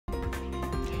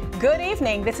Good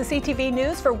evening. This is CTV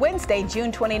News for Wednesday,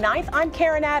 June 29th. I'm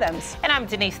Karen Adams. And I'm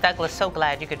Denise Douglas. So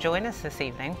glad you could join us this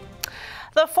evening.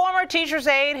 The former teacher's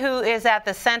aide who is at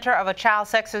the center of a child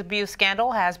sex abuse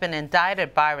scandal has been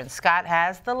indicted. Byron Scott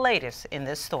has the latest in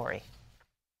this story.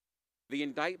 The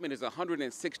indictment is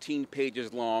 116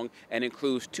 pages long and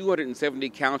includes 270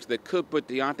 counts that could put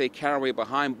Deonte Carraway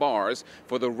behind bars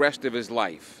for the rest of his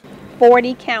life.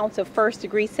 40 counts of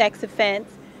first-degree sex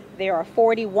offense. There are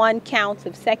 41 counts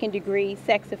of second-degree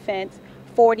sex offense,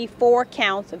 44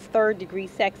 counts of third-degree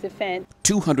sex offense.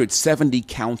 270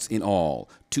 counts in all,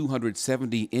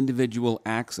 270 individual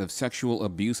acts of sexual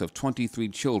abuse of 23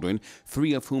 children,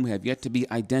 3 of whom have yet to be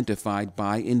identified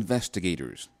by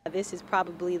investigators. This is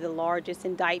probably the largest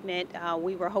indictment.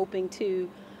 We were hoping to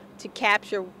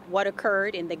capture what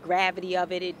occurred and the gravity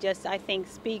of it. It just, I think,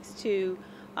 speaks to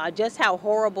just how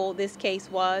horrible this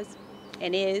case was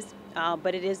and is.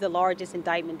 But it is the largest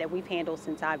indictment that we've handled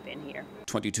since I've been here.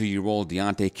 22-year-old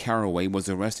Deonte Carraway was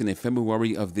arrested in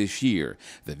February of this year.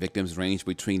 The victims ranged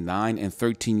between 9 and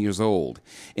 13 years old.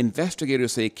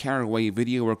 Investigators say Carraway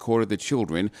video recorded the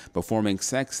children performing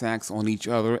sex acts on each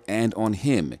other and on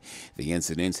him. The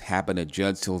incidents happened at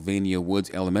Judge Sylvania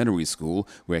Woods Elementary School,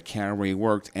 where Carraway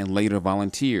worked and later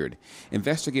volunteered.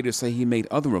 Investigators say he made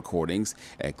other recordings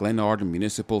at Glen Arden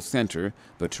Municipal Center,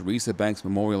 the Teresa Banks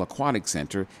Memorial Aquatic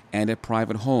Center, and at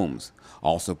private homes.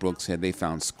 Also, Brooks said they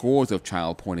found scores of child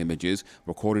porn images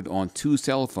recorded on 2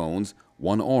 cell phones,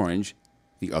 one orange,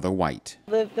 the other white.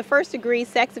 The first-degree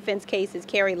sex offense cases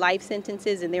carry life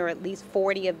sentences, and there are at least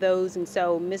 40 of those, and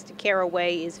so Mr.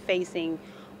 Carraway is facing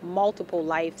multiple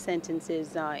life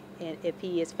sentences if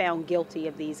he is found guilty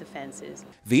of these offenses.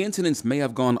 The incidents may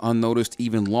have gone unnoticed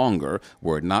even longer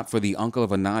were it not for the uncle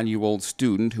of a 9-year-old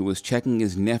student who was checking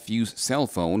his nephew's cell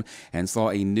phone and saw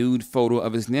a nude photo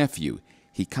of his nephew.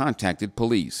 He contacted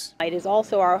police. It is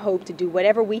also our hope to do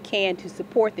whatever we can to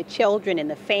support the children and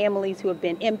the families who have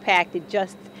been impacted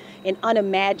just in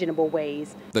unimaginable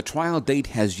ways. The trial date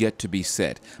has yet to be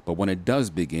set, but when it does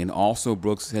begin, also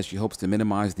Brooks says she hopes to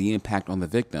minimize the impact on the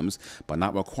victims by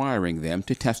not requiring them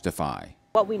to testify.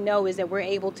 What we know is that we're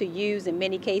able to use, in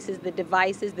many cases, the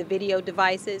devices, the video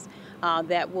devices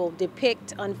that will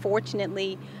depict,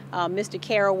 unfortunately, Mr.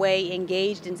 Carraway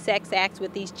engaged in sex acts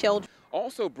with these children.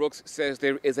 Also, Brooks says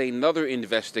there is another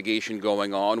investigation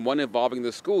going on, one involving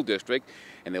the school district,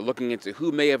 and they're looking into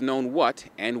who may have known what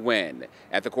and when.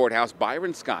 At the courthouse,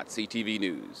 Byron Scott, CTV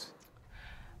News.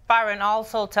 Byron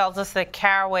also tells us that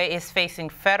Carraway is facing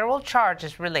federal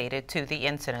charges related to the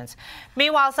incidents.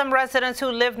 Meanwhile, some residents who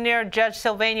live near Judge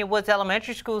Sylvania Woods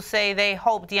Elementary School say they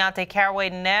hope Deonte Carraway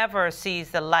never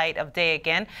sees the light of day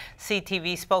again.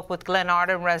 CTV spoke with Glen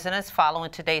Arden residents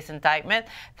following today's indictment.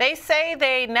 They say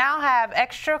they now have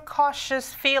extra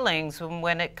cautious feelings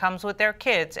when it comes with their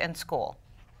kids in school.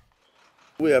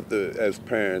 We have to, as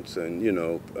parents and,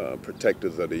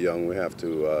 protectors of the young, we have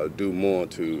to do more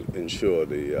to ensure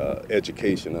the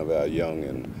education of our young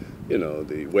and,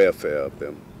 the welfare of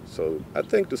them. So I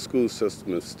think the school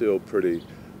system is still pretty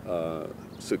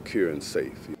secure and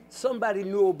safe. Somebody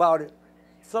knew about it.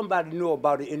 Somebody knew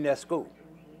about it in that school.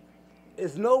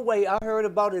 There's no way I heard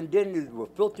about it and then it was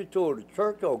filtered to the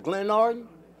church or Glen Arden.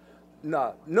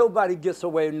 No, nobody gets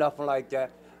away with nothing like that.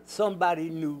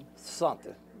 Somebody knew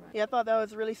something. Yeah, I thought that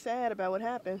was really sad about what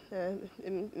happened.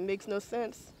 It makes no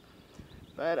sense.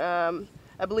 But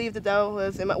I believe that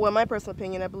was, in my personal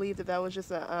opinion, I believe that was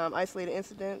just an isolated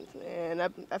incident. And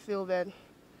I feel that,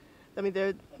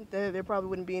 there probably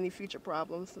wouldn't be any future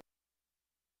problems.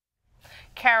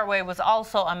 Carraway was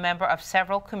also a member of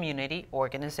several community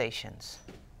organizations.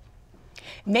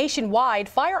 Nationwide,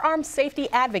 firearms safety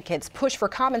advocates push for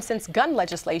common sense gun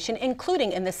legislation,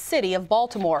 including in the city of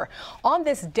Baltimore. On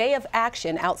this day of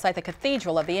action outside the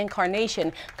Cathedral of the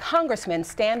Incarnation, congressmen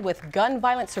stand with gun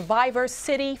violence survivors,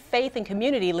 city, faith, and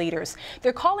community leaders.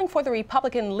 They're calling for the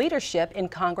Republican leadership in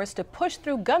Congress to push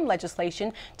through gun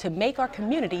legislation to make our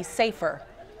communities safer.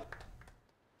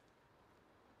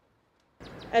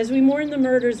 As we mourn the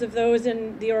murders of those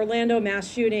in the Orlando mass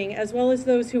shooting, as well as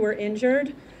those who were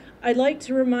injured, I'd like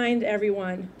to remind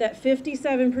everyone that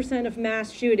 57% of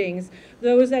mass shootings,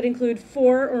 those that include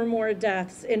 4 or more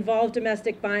deaths, involve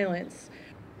domestic violence.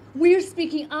 We're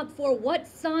speaking up for what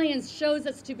science shows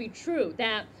us to be true,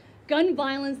 that gun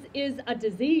violence is a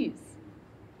disease,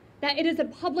 that it is a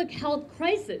public health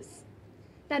crisis,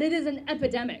 that it is an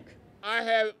epidemic. I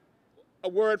have a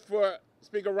word for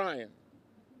Speaker Ryan.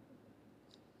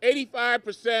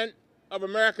 85% of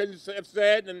Americans have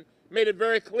said and made it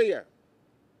very clear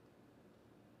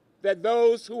that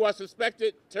those who are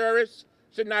suspected terrorists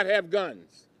should not have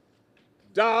guns.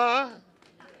 Duh.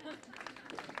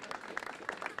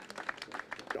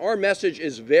 our message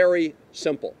is very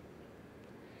simple.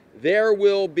 There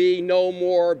will be no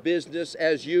more business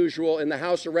as usual in the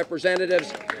House of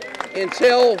Representatives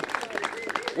until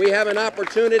we have an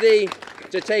opportunity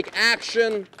to take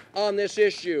action on this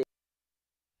issue.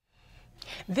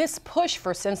 This push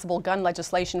for sensible gun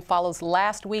legislation follows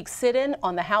last week's sit-in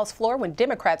on the House floor when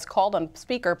Democrats called on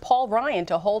Speaker Paul Ryan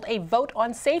to hold a vote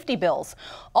on safety bills.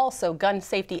 Also, gun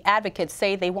safety advocates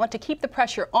say they want to keep the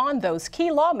pressure on those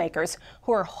key lawmakers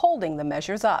who are holding the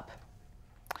measures up.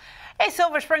 A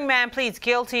Silver Spring man pleads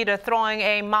guilty to throwing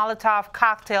a Molotov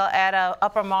cocktail at a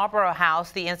Upper Marlboro house.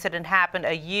 The incident happened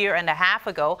a year and a half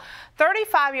ago.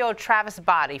 35-year-old Travis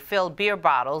Body filled beer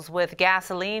bottles with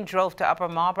gasoline, drove to Upper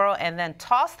Marlboro, and then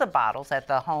tossed the bottles at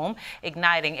the home,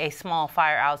 igniting a small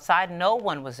fire outside. No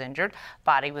one was injured.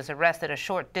 Body was arrested a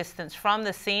short distance from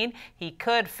the scene. He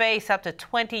could face up to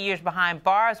 20 years behind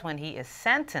bars when he is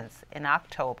sentenced in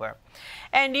October.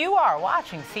 And you are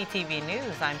watching CTV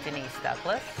News. I'm Denise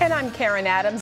Douglas. And I'm Karen Adams.